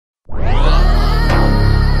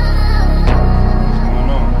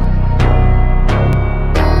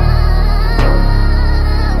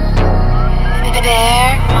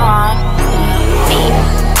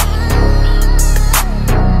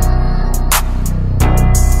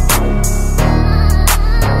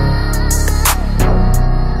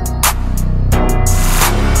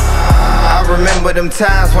remember them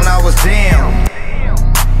times when I was down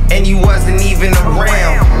and you wasn't even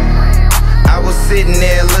around. I was sitting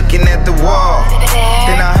there looking at the wall.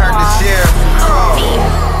 Then I heard the sheriff call.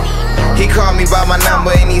 He called me by my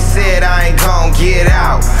number and he said I ain't gon' get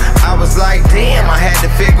out. I was like, damn, I had to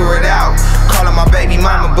figure it out. Calling my baby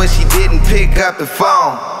mama, but she didn't pick up the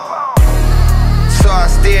phone. So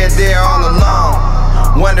I stared there all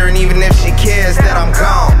alone, wondering even if she cares that I'm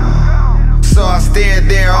gone. So I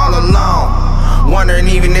stared there all alone, wondering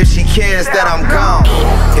even if she cares that I'm gone.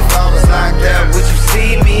 If I was locked up, would you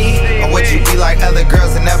see me? Or would you be like other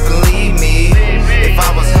girls and never leave me? If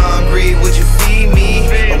I was hungry, would you feed me?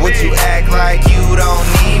 Or would you act like you don't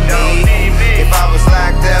need me? If I was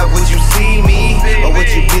locked up, would you see me? Or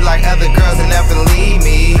would you be like other girls and never leave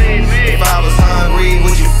me? If I was hungry,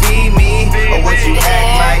 would you feed me? Or would you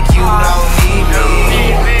act like you don't need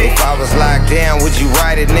me? If I was locked down, would you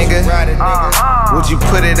write it, nigga? Would you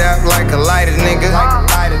put it up like a lighter, nigga?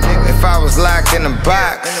 If I was locked in a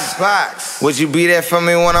box, would you be there for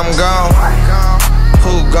me when I'm gone?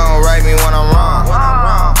 Who gon' write me when I'm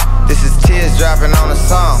wrong? This is tears dropping on a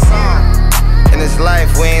song. In this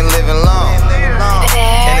life we ain't living long.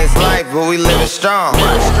 In this life but we living strong.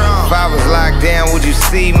 If I was locked down, would you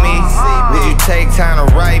see me? Would you take time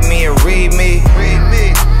to write me and read me?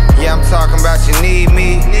 Yeah, I'm talking about you need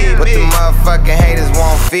me, but the motherfucking haters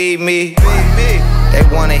won't feed me. They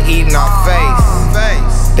wanna eat in our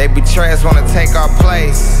face. They betray us, wanna take our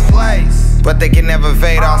place, but they can never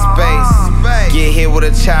invade our space. Get hit with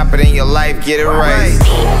a chopper, then your life get erased.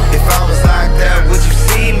 If I was locked up, would you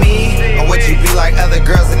see me? Or would you be like other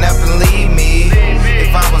girls and never leave me?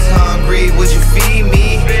 If I was hungry, would you feed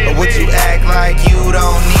me? Or would you act like you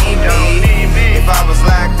don't need me? If I was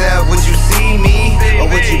locked up, would you see me? Or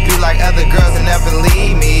would you be like other girls and never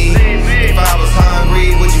leave me? If I was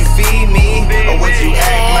hungry, would you feed me? Or would you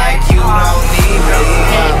act like you don't need me?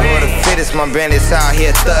 For the fittest, my bandits out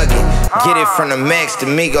here thugging. Get it from the Mex, the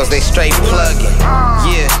Migos, they straight plugging.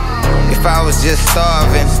 Yeah, if I was just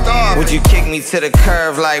starving, would you kick me to the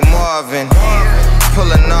curve like Marvin?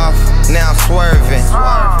 Pulling off, now I'm swerving.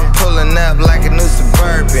 Pulling up like a new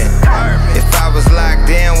Suburban. If I was locked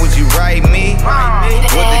down, would you write me?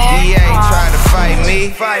 Would the DA try to fight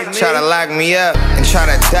me? Try to lock me up and try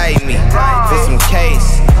to indict me for some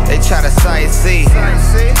case. They try to sightsee,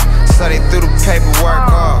 so they threw the paperwork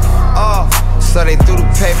off. So they threw the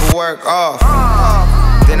paperwork off.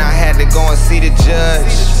 Then I had to go and see the judge.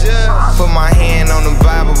 Put my hand on the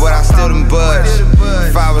Bible, but I still didn't budge.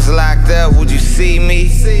 If I was locked up, would you see me?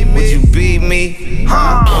 Would you be me?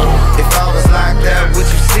 Huh? If I was locked up, would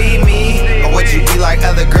you see me? Or would you be like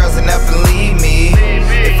other girls and never leave me?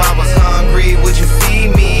 If I was hungry, would you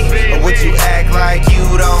feed me? Or would you act like you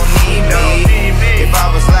don't need me? If I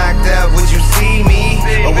was locked up, would you see me?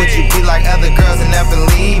 Or would you be like other girls and never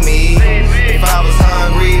leave me? If I was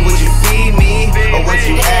hungry, would you feed me? Or would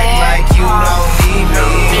you act like you don't need me?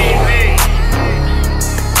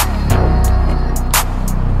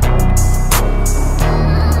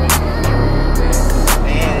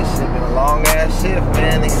 Man, this shit been a long ass shift,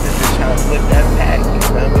 man. Niggas just been trying to flip that pack, you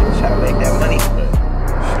feel me? Trying to make that money flip.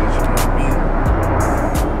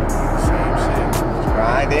 Same shit.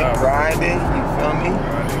 Grinding, you feel me?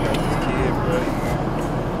 Grinding like this kid, bro.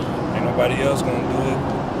 Ain't nobody else gonna do it.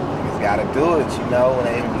 Gotta do it, you know. When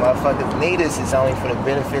they motherfuckers need us, it's only for the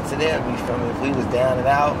benefits of them. You feel me? If we was down and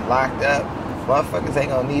out, locked up, motherfuckers ain't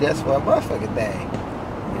gonna need us for a motherfucking thing.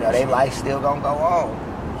 You know, they life still gonna go on.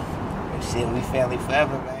 And shit, we family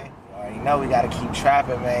forever, man. You already know we gotta keep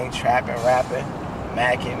trapping, man. Trapping, rapping,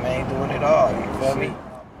 macking, man, doing it all. You feel me?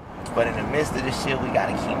 But in the midst of this shit, we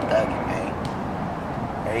gotta keep thugging, man.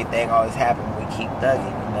 Everything always happens when we keep thugging,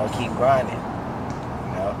 you know, keep grinding.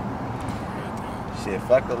 Shit,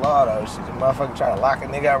 fuck the law though. Shit, the motherfucker trying to lock a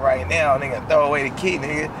nigga up right now, nigga throw away the key,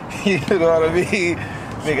 nigga. You know what I mean?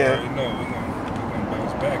 Nigga. You know, we gonna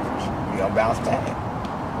bounce back for sure. We gonna bounce back.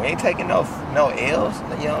 We ain't taking no L's, you know what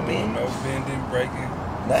I mean? No bending, breaking.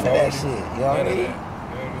 None of that shit, you know what I mean? You know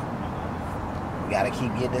what I mean? We gotta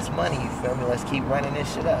keep getting this money, you feel me? Let's keep running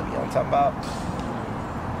this shit up, you know what I'm talking about?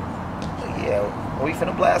 But yeah, where we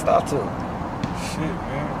finna blast off to? Shit,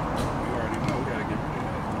 man. You already know we gotta get rid of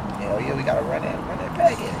that. Hell yeah, we gotta run that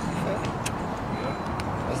pack in, you feel me?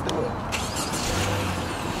 Yeah. Let's do it.